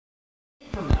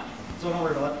So don't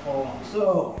worry about it, follow along.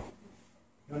 So,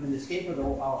 you want to do the escape or the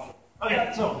whole house?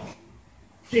 Okay, so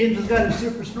James has got a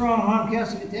super strong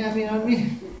Hon-Kesa-Gatame on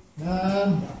me.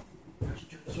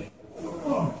 This way.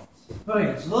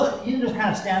 Okay, so look, you can just kind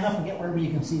of stand up and get wherever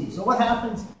you can see. So what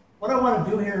happens, what I want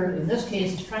to do here in this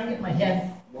case is try and get my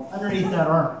head underneath that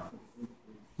arm.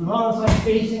 So notice I'm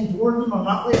facing towards him, I'm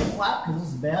not laying flat because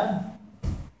this is bad.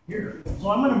 Here. So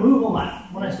I'm going to move a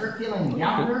lot. When I start feeling the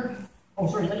gallagher, oh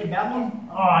sorry, is that your bad one?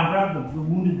 Oh, I grabbed the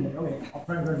wounded bit. Okay, I'll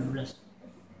try to grab the wrist.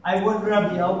 I would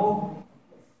grab the elbow,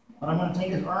 but I'm going to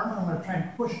take his arm and I'm going to try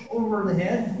and push over the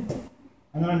head.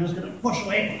 And then I'm just going to push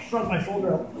away, shrug my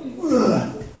shoulder out,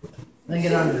 then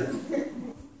get under.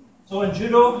 So in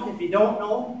judo, if you don't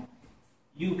know,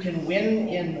 you can win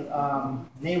in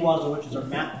newaza, which is our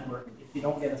mat work. If you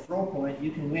don't get a throw point,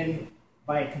 you can win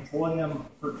by controlling them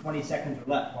for 20 seconds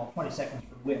or less. Well, 20 seconds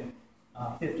for win,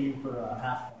 15 for a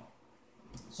half point.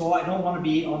 So I don't want to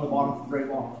be on the bottom for very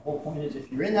long. The whole point is if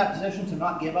you're in that position to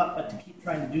not give up, but to keep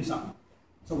trying to do something.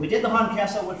 So we did the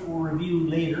Hon-Kesa, which we'll review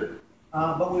later.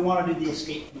 But we want to do the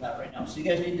escape from that right now. So you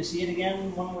guys need to see it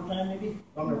again one more time, maybe?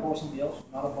 I'm going to pull somebody else,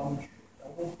 not a bum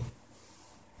elbow.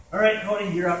 All right, Cody,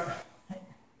 you're up.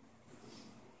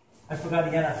 I forgot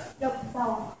to get a. Yep, that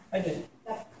one. I did.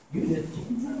 Yep. You did. Did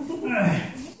you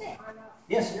say I'm up?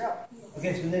 Yes, you're up.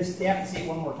 Okay, so they have to see it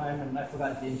one more time, and I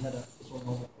forgot James had a sort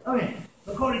of. Okay,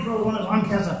 so Cody throws one of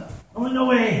Hon-Kesa. I went, no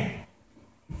way.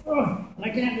 Oh, and I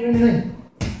can't do anything.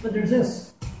 But there's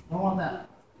this. I don't want that.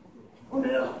 Oh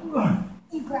no.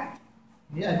 You cracked.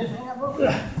 Yeah, just hang up.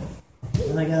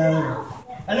 And I got out of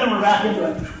it. And then we're back into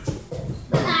it.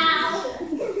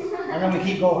 And then we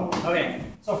keep going. Okay,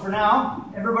 so for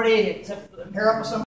now, everybody except pair up with some.